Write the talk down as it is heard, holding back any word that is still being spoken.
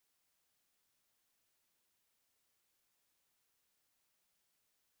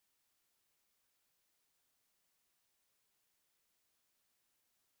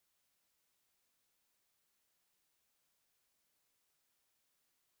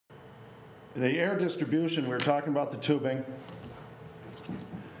The air distribution, we were talking about the tubing.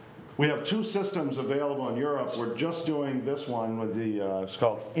 We have two systems available in Europe. We're just doing this one with the, it's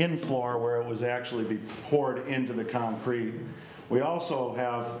called in-floor, where it was actually be poured into the concrete. We also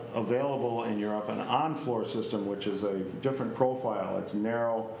have available in Europe an on-floor system, which is a different profile. It's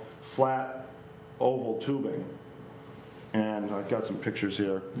narrow, flat, oval tubing. And I've got some pictures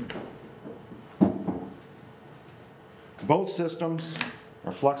here. Both systems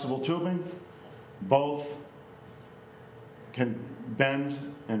are flexible tubing. Both can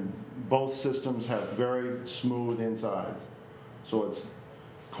bend, and both systems have very smooth insides. So it's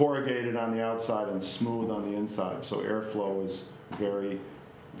corrugated on the outside and smooth on the inside. So airflow is very,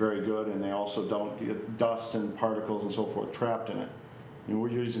 very good, and they also don't get dust and particles and so forth trapped in it. And we're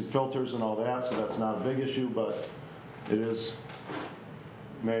using filters and all that, so that's not a big issue, but it is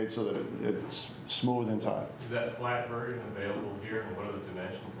made so that it's smooth inside. Is that flat version available here, and what are the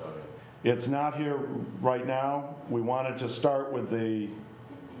dimensions of it? It's not here right now. We wanted to start with the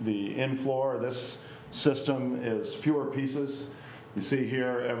in-floor. This system is fewer pieces. You see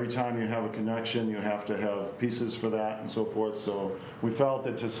here, every time you have a connection, you have to have pieces for that and so forth. So we felt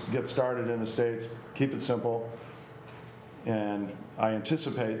that to get started in the States, keep it simple. And I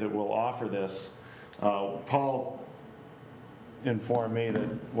anticipate that we'll offer this. Paul informed me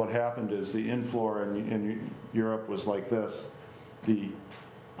that what happened is the in-floor in Europe was like this. The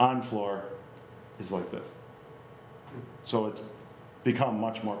on-floor is like this. So it's become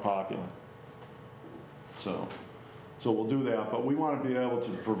much more popular. So we'll do that, but we want to be able to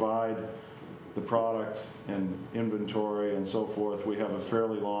provide the product and inventory and so forth. We have a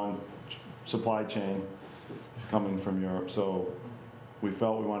fairly long supply chain coming from Europe, so we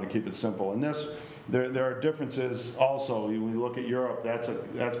felt we wanted to keep it simple. And this, there are differences also. When you look at Europe,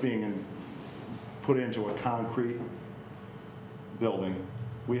 that's being put into a concrete building.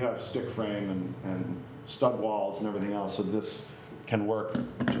 We have stick frame and stud walls and everything else, so this can work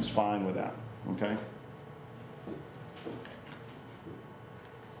just fine with that, okay?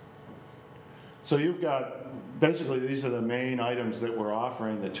 So you've got, basically these are the main items that we're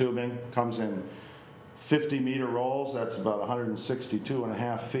offering. The tubing comes in 50-meter rolls. That's about 162 and a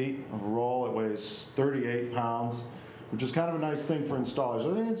half feet of a roll. It weighs 38 pounds, which is kind of a nice thing for installers.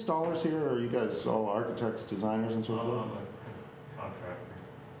 Are there any installers here, or are you guys all architects, designers, and so forth? Contractor.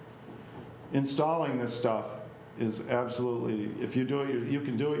 Installing this stuff is absolutely, if you do it, you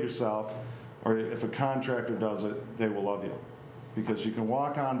can do it yourself, or if a contractor does it, they will love you. Because you can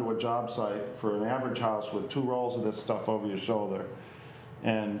walk onto a job site for an average house with 2 rolls of this stuff over your shoulder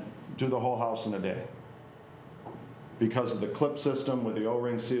and do the whole house in a day. Because of the clip system with the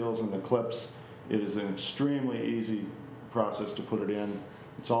O-ring seals and the clips, it is an extremely easy process to put it in.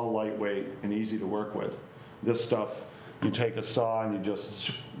 It's all lightweight and easy to work with. This stuff, you take a saw and you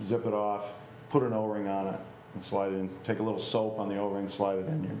just zip it off, put an O-ring on it, and slide it in. Take a little soap on the O-ring, slide it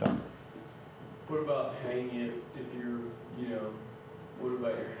in, you're done. What about hanging it if you're, what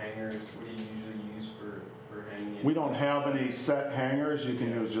about your hangers? What do you usually use for hanging it? We don't have any set hangers. You can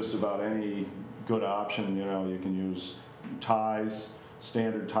use just about any good option. You can use ties,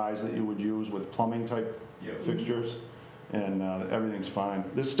 standard ties that you would use with plumbing type fixtures, and everything's fine.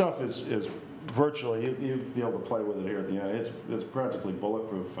 This stuff is virtually, you'd be able to play with it here at the end. It's practically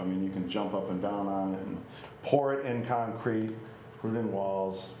bulletproof. I mean, you can jump up and down on it and pour it in concrete, put it in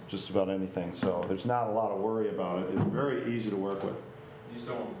walls, just about anything. So there's not a lot of worry about it. It's very easy to work with. You just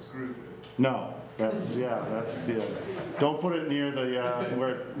don't want to screw through it. No, that's. Don't put it near the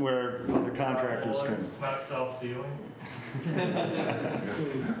where the contractors can. It's not self-sealing.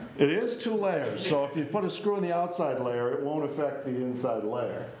 It is 2 layers, so if you put a screw in the outside layer, it won't affect the inside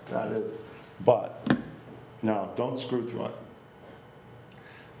layer. That is, but no, don't screw through it.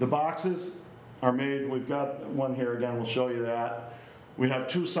 The boxes are made. We've got one here again. We'll show you that. We have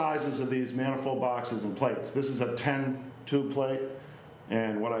 2 sizes of these manifold boxes and plates. This is a 10 tube plate,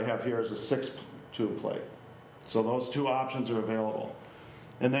 and what I have here is a 6 tube plate. So those 2 options are available.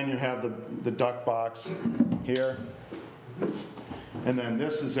 And then you have the duct box here. And then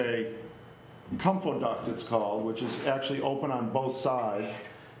this is a Comfoduct, it's called, which is actually open on both sides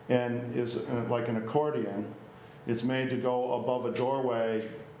and is like an accordion. It's made to go above a doorway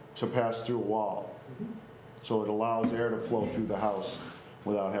to pass through a wall. So it allows air to flow through the house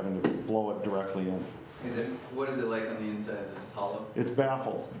without having to blow it directly in. What is it like on the inside? Is it just hollow? It's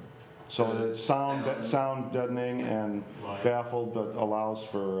baffled. So it's sound deadening and baffled, but allows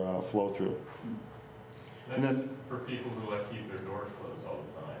for flow through. And then for people who like keep their doors closed all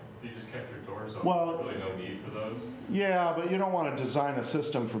the time. If you just kept your doors open, well, there's really no need for those. Yeah, but you don't want to design a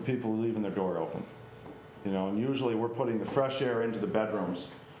system for people leaving their door open. And usually we're putting the fresh air into the bedrooms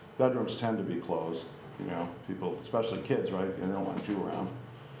Bedrooms tend to be closed, you know, people, especially kids, right? They don't want you around.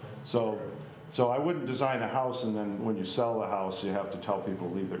 So I wouldn't design a house and then when you sell the house, you have to tell people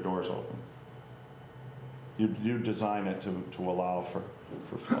to leave their doors open. You design it to allow for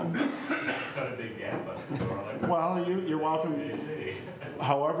flow. Cut a big gap on the door, like. Well, you're welcome, AC.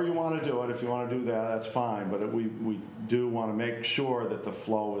 however you want to do it. If you want to do that, that's fine, but we do want to make sure that the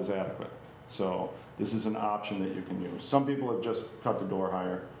flow is adequate. So this is an option that you can use. Some people have just cut the door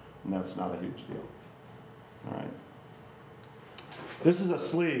higher, and that's not a huge deal. All right. This is a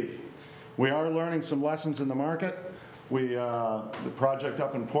sleeve. We are learning some lessons in the market. The project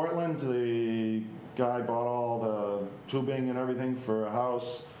up in Portland, the guy bought all the tubing and everything for a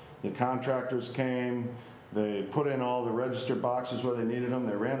house. The contractors came. They put in all the register boxes where they needed them.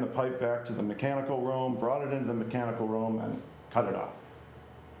 They ran the pipe back to the mechanical room, brought it into the mechanical room, and cut it off.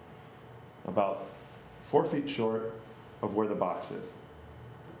 About 4 feet short of where the box is.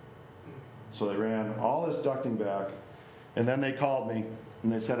 So they ran all this ducting back, and then they called me,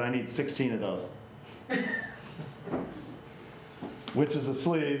 and they said, I need 16 of those. Which is a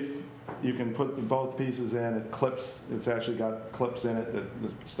sleeve. You can put both pieces in, it clips, it's actually got clips in it that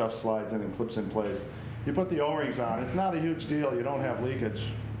the stuff slides in and clips in place. You put the O-rings on, it's not a huge deal, you don't have leakage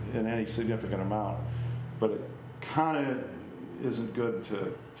in any significant amount, but it kind of isn't good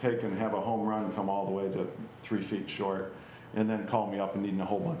to take and have a home run come all the way to 3 feet short and then call me up and needing a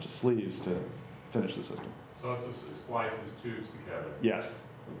whole bunch of sleeves to finish the system. So it splices tubes together. Yes.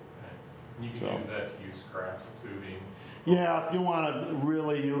 Okay. And you can So. use that to use scraps of tubing. Yeah, if you want to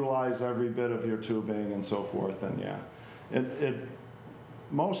really utilize every bit of your tubing and so forth, then yeah.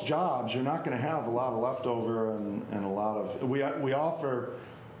 Most jobs, you're not going to have a lot of leftover and a lot of, we offer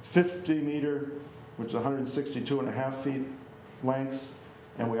 50 meter, which is 162.5 feet lengths,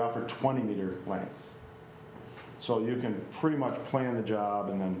 and we offer 20 meter lengths. So you can pretty much plan the job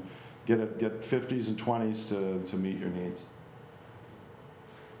and then get 50s and 20s to meet your needs.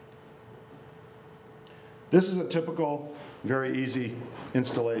 This is a typical, very easy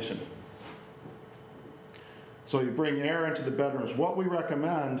installation. So you bring air into the bedrooms. What we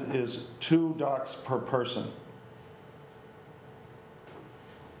recommend is 2 ducts per person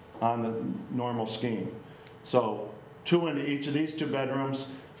on the normal scheme. So 2 into each of these 2 bedrooms.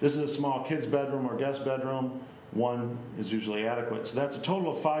 This is a small kid's bedroom or guest bedroom. 1 is usually adequate. So that's a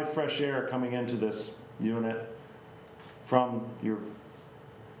total of 5 fresh air coming into this unit from your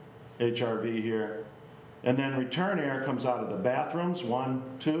HRV here. And then return air comes out of the bathrooms, 1,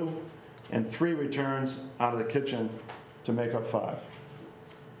 2, and 3 returns out of the kitchen to make up 5.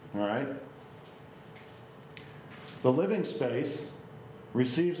 All right? The living space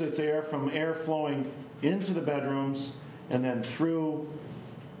receives its air from air flowing into the bedrooms and then through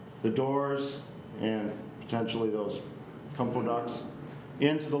the doors and potentially those comfort ducts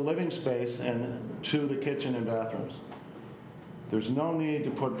into the living space and to the kitchen and bathrooms. There's no need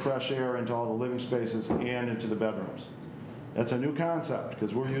to put fresh air into all the living spaces and into the bedrooms. That's a new concept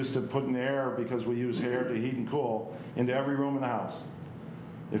because we're used to putting air, because we use air to heat and cool, into every room in the house.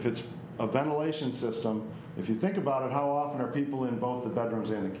 If it's a ventilation system, if you think about it, how often are people in both the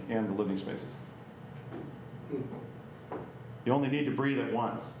bedrooms and the living spaces? You only need to breathe it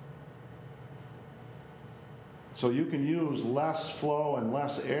once. So you can use less flow and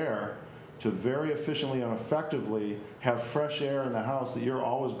less air to very efficiently and effectively have fresh air in the house, that you're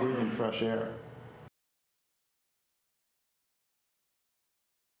always breathing fresh air.